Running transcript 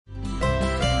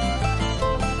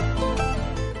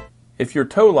If your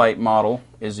tow light model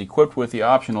is equipped with the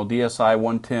optional DSI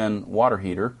 110 water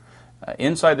heater,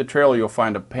 inside the trailer you'll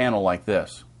find a panel like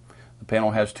this. The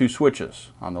panel has two switches.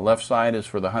 On the left side is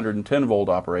for the 110 volt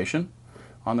operation.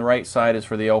 On the right side is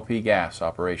for the LP gas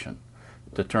operation.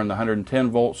 To turn the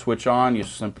 110 volt switch on, you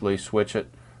simply switch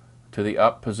it to the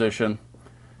up position.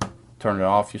 Turn it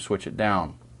off, you switch it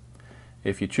down.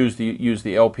 If you choose to use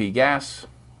the LP gas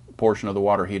portion of the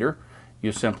water heater,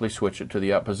 you simply switch it to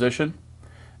the up position.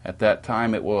 At that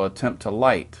time it will attempt to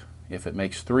light. If it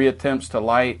makes 3 attempts to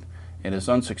light and is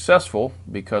unsuccessful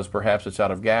because perhaps it's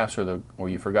out of gas or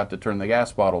you forgot to turn the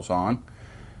gas bottles on,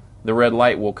 the red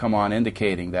light will come on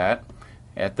indicating that.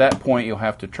 At that point you'll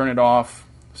have to turn it off,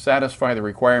 satisfy the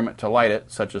requirement to light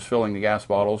it, such as filling the gas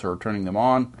bottles or turning them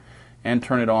on, and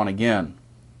turn it on again.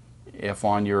 If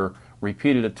on your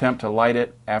repeated attempt to light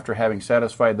it after having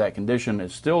satisfied that condition it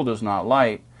still does not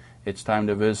light, it's time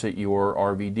to visit your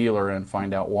RV dealer and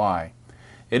find out why.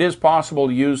 It is possible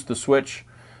to use the switch,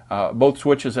 both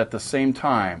switches at the same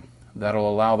time. That'll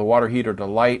allow the water heater to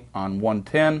light on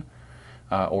 110,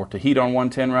 or to heat on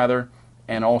 110 rather,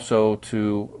 and also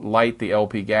to light the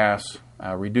LP gas,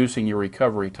 reducing your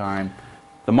recovery time.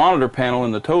 The monitor panel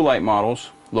in the tow light models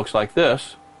looks like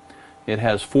this. It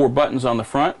has 4 buttons on the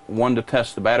front, one to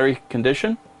test the battery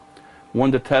condition,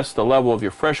 one to test the level of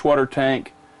your freshwater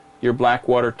tank, your black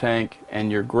water tank,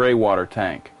 and your gray water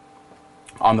tank.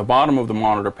 On the bottom of the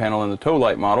monitor panel in the tow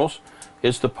light models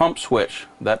is the pump switch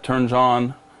that turns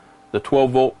on the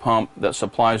 12 volt pump that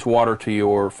supplies water to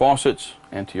your faucets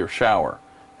and to your shower,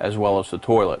 as well as the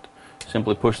toilet.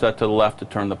 Simply push that to the left to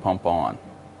turn the pump on.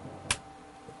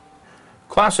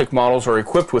 Classic models are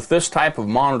equipped with this type of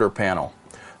monitor panel.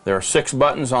 There are 6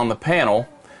 buttons on the panel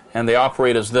and they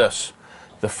operate as this.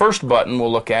 The first button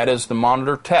we'll look at is the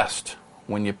monitor test.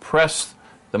 When you press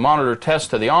the monitor test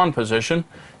to the on position,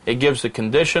 it gives the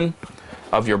condition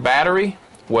of your battery,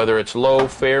 whether it's low,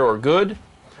 fair, or good,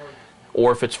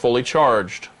 or if it's fully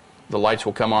charged. The lights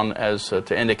will come on as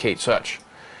to indicate such.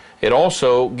 It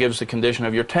also gives the condition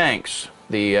of your tanks.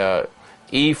 The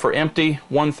E for empty,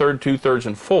 1/3, 2/3,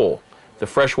 and full. The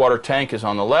freshwater tank is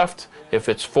on the left. If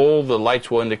it's full, the lights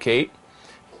will indicate.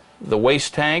 The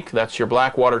waste tank, that's your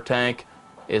black water tank,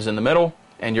 is in the middle,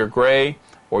 and your gray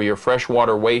or your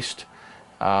freshwater waste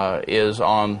is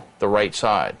on the right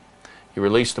side. You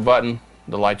release the button,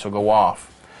 the lights will go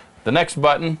off. The next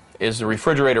button is the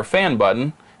refrigerator fan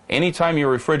button. Anytime your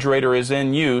refrigerator is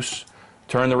in use,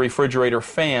 turn the refrigerator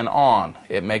fan on.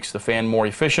 It makes the fan more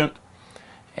efficient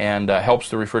and helps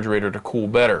the refrigerator to cool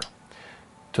better.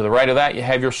 To the right of that you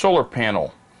have your solar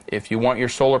panel. If you want your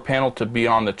solar panel to be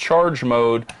on the charge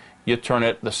mode, you turn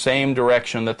it the same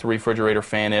direction that the refrigerator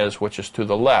fan is, which is to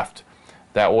the left.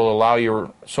 That will allow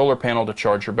your solar panel to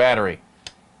charge your battery.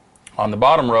 On the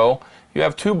bottom row, you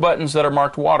have 2 buttons that are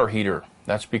marked water heater.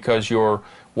 That's because your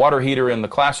water heater in the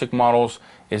classic models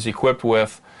is equipped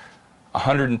with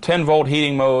 110 volt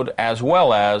heating mode as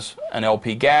well as an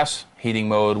LP gas heating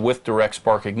mode with direct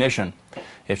spark ignition.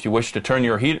 If you wish to turn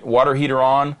your water heater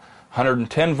on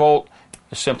 110 volt,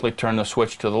 you simply turn the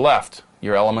switch to the left.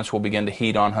 Your elements will begin to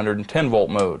heat on 110 volt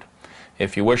mode.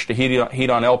 If you wish to heat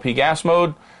on LP gas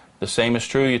mode, the same is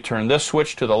true. You turn this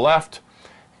switch to the left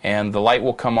and the light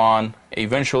will come on.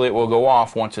 Eventually it will go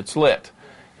off once it's lit.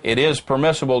 It is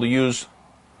permissible to use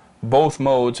both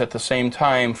modes at the same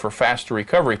time for faster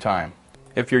recovery time.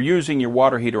 If you're using your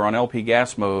water heater on LP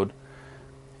gas mode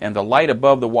and the light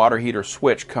above the water heater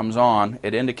switch comes on,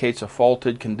 it indicates a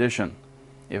faulted condition.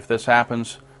 If this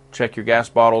happens, check your gas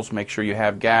bottles, make sure you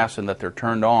have gas and that they're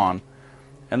turned on,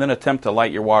 and then attempt to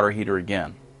light your water heater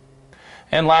again.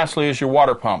 And lastly is your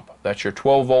water pump. That's your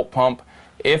 12 volt pump.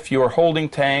 If your holding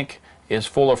tank is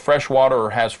full of fresh water or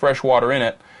has fresh water in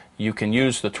it, you can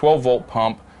use the 12 volt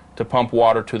pump to pump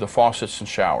water to the faucets and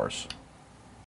showers.